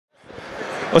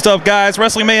What's up, guys?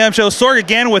 Wrestling Mayhem Show. Sorg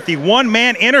again with the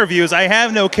one-man interviews. I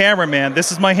have no cameraman.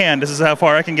 This is my hand. This is how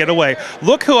far I can get away.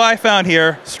 Look who I found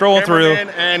here, strolling through.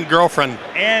 Cameraman and girlfriend.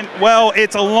 And, well,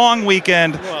 it's a long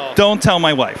weekend. Well, don't tell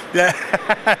my wife. Yeah.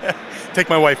 Take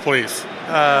my wife, please.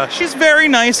 She's very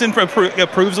nice and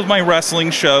approves of my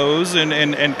wrestling shows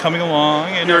and coming along.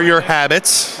 And your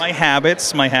habits. My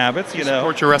habits, you know.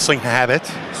 Support your wrestling habit.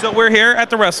 So we're here at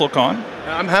the Wrestlecon.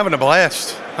 I'm having a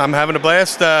blast.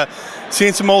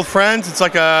 Seeing some old friends. It's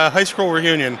like a high school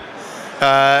reunion. And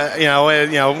I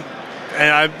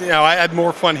had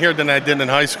more fun here than I did in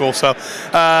high school. So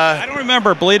I don't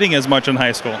remember bleeding as much in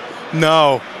high school.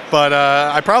 No, but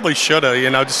I probably should have.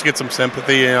 Just to get some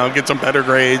sympathy. Get some better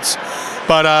grades.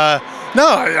 But no,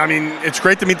 I mean it's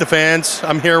great to meet the fans.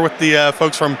 I'm here with the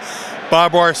folks from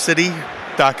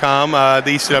BarbWareCity.com,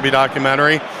 the ECW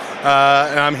documentary.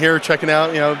 And I'm here checking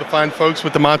out, the fine folks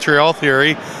with the Montreal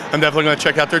Theory. I'm definitely going to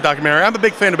check out their documentary. I'm a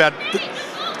big fan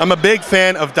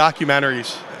of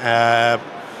documentaries, and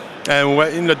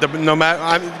no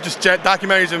matter, just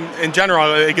documentaries in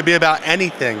general. It could be about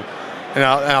anything, and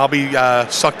I'll be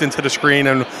sucked into the screen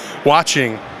and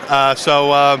watching.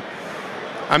 So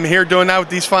I'm here doing that with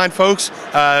these fine folks,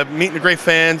 meeting the great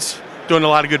fans, doing a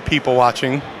lot of good people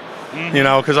watching.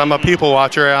 Because I'm a people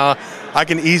watcher. I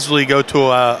can easily go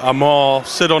to a mall,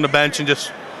 sit on the bench, and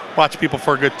just watch people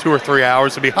for a good 2 or 3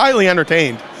 hours and be highly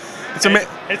entertained. It's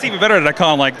even better at a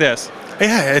con like this.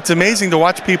 Yeah, it's amazing to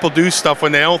watch people do stuff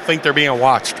when they don't think they're being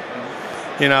watched.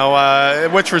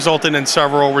 Which resulted in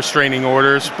several restraining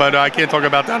orders, but I can't talk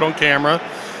about that on camera.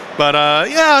 But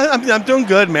yeah, I'm doing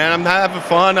good, man. I'm having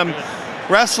fun. I'm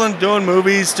wrestling, doing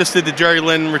movies. Just did the Jerry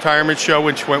Lynn retirement show,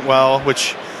 which went well,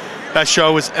 that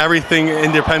show was everything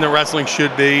independent wrestling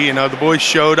should be. The boys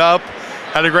showed up,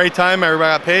 had a great time.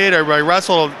 Everybody got paid. Everybody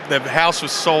wrestled. The house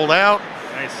was sold out.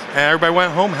 Nice. And everybody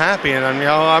went home happy. And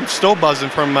I'm still buzzing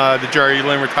from the Jerry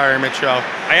Lynn retirement show.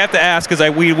 I have to ask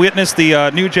because we witnessed the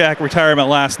New Jack retirement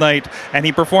last night, and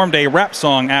he performed a rap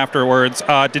song afterwards.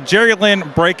 Did Jerry Lynn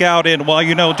break out in? Well,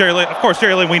 Jerry Lynn. Of course,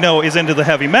 Jerry Lynn we know is into the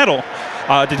heavy metal.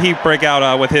 Did he break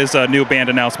out with his new band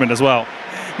announcement as well?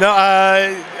 No,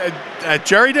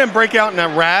 Jerry didn't break out in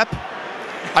that rap.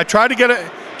 I tried to get it.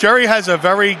 Jerry has a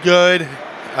very good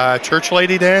church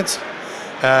lady dance.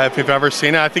 If you've ever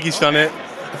seen it, I think he's done it.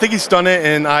 I think he's done it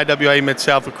in IWA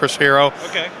Mid-South with Chris Hero.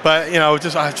 Okay. But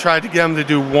I tried to get him to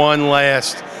do one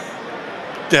last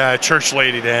church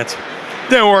lady dance.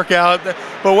 Didn't work out.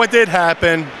 But what did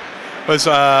happen was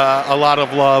a lot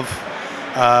of love.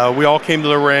 We all came to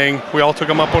the ring. We all took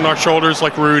him up on our shoulders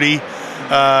like Rudy.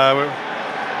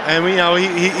 And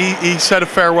he said a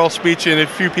farewell speech, and a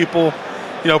few people,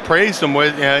 praised him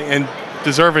and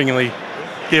deservingly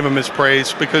gave him his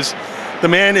praise because the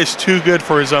man is too good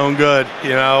for his own good,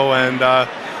 and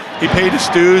he paid his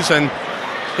dues, and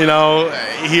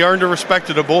he earned the respect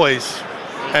of the boys,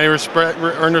 and he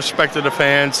earned the respect of the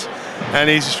fans, and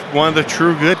he's one of the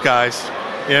true good guys.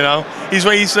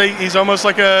 He's almost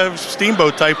like a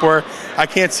Steamboat type where I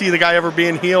can't see the guy ever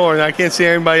being heel, or I can't see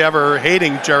anybody ever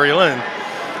hating Jerry Lynn.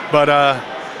 But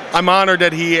I'm honored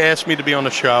that he asked me to be on the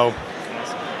show.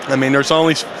 I mean, there's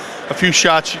only a few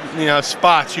spots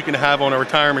you can have on a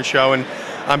retirement show, and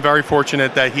I'm very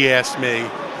fortunate that he asked me.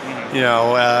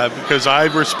 Because I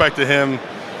respected him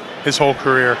his whole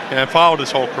career and followed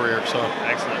his whole career. So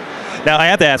excellent. Now I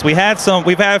have to ask, we've had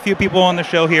a few people on the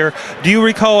show here. Do you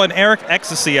recall an Eric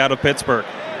Xtasy out of Pittsburgh?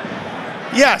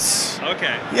 Yes.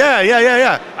 Okay.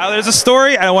 Yeah. There's a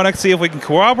story. I want to see if we can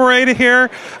corroborate it here.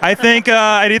 I think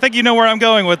you know where I'm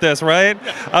going with this, right?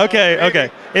 Okay.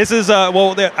 This is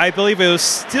I believe it was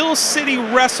Steel City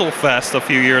WrestleFest a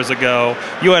few years ago.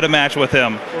 You had a match with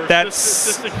him. That's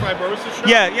cystic fibrosis.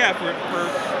 Yeah.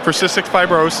 For cystic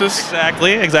fibrosis.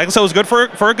 Exactly. So it was good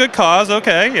for a good cause.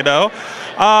 Okay,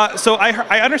 So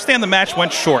I understand the match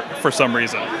went short for some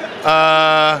reason.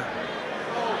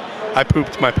 I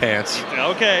pooped my pants.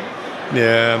 Okay.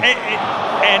 Yeah.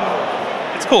 And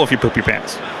it's cool if you poop your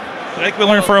pants. Like we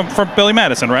learned from Billy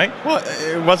Madison, right? Well,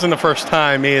 it wasn't the first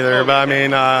time either, but I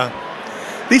mean,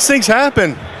 these things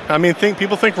happen. I mean,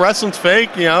 people think wrestling's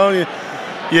fake. You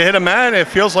hit a mat, it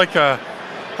feels like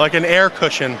an air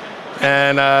cushion,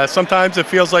 and sometimes it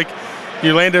feels like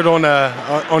you landed on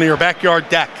your backyard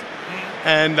deck.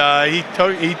 And I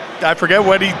forget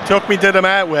what he took me to the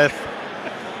mat with,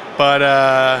 but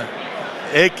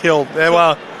it killed.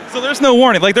 So there's no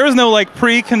warning. Like there was no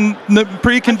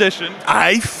precondition.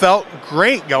 I felt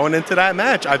great going into that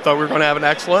match. I thought we were going to have an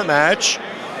excellent match,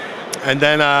 and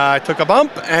then I took a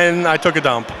bump and I took a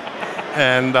dump,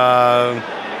 and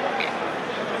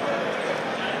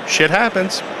shit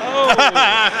happens.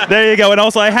 There you go. And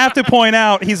also, I have to point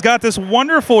out, he's got this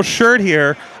wonderful shirt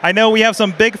here. I know we have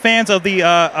some big fans of the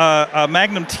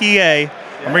Magnum TA.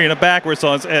 I'm reading it backwards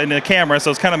so it's in the camera,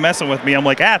 so it's kind of messing with me. I'm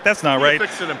like, that's not right.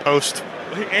 Fix it in post.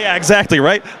 Yeah, exactly,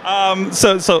 right?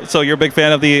 So you're a big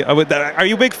fan of the... are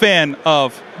you a big fan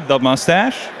of the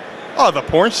mustache? Oh, the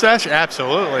porn stash?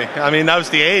 Absolutely. I mean, that was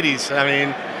the 80s. I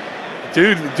mean,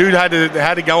 dude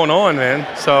had it going on, man.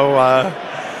 So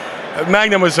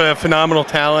Magnum was a phenomenal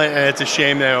talent, and it's a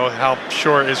shame how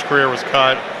short his career was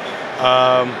cut.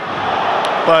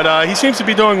 But he seems to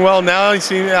be doing well now. I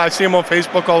see him on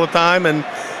Facebook all the time, and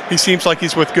he seems like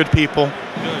he's with good people.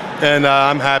 And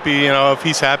I'm happy. You know, if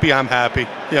he's happy, I'm happy.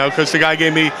 You know, because the guy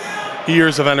gave me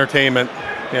years of entertainment.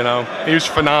 You know, he was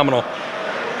phenomenal.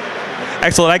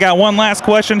 Excellent. I got one last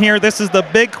question here. This is the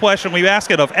big question. We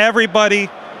ask it of everybody. A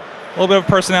little bit of a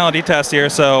personality test here.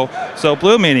 So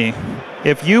Blue Meanie,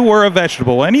 if you were a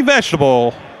vegetable, any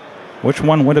vegetable, which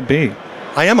one would it be?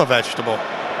 I am a vegetable.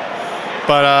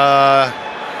 But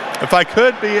if I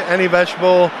could be any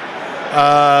vegetable,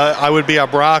 I would be a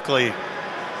broccoli.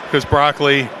 Because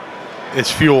broccoli is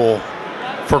fuel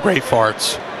for great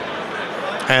farts.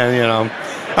 And, you know,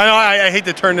 I hate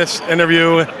to turn this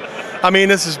interview. I mean,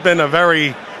 this has been a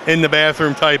very in the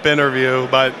bathroom type interview,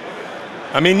 but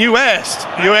I mean, you asked.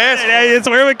 You asked. It's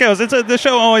where it goes. The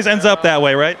show always ends up that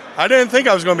way, right? I didn't think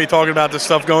I was going to be talking about this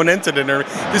stuff going into the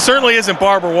interview. This certainly isn't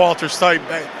Barbara Walters type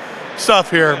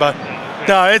stuff here, but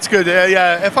no, it's good.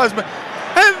 Yeah, if I was,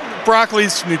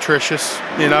 broccoli's nutritious.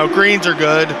 You know, greens are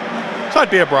good, so I'd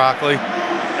be a broccoli.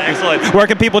 Excellent. Where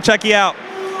can people check you out?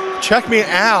 Check me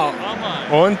out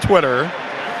on Twitter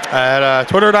at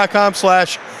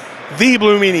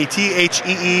twitter.com/TheBlueMeanie,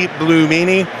 THEE Blue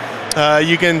Meanie.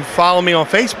 You can follow me on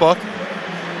Facebook,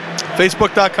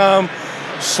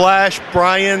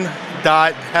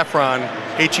 facebook.com/Brian.Heffron,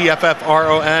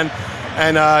 HEFFRON,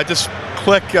 and just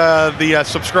click the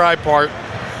subscribe part.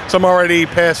 So I'm already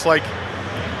past, like,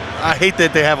 I hate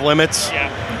that they have limits,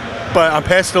 but I'm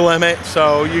past the limit,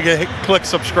 so you can click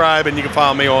subscribe and you can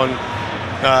follow me on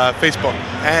Facebook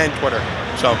and Twitter.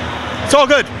 So it's all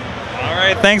good. All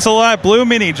right, thanks a lot. Blue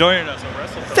Meanie joining us on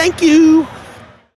Wrestlecon. Thank you.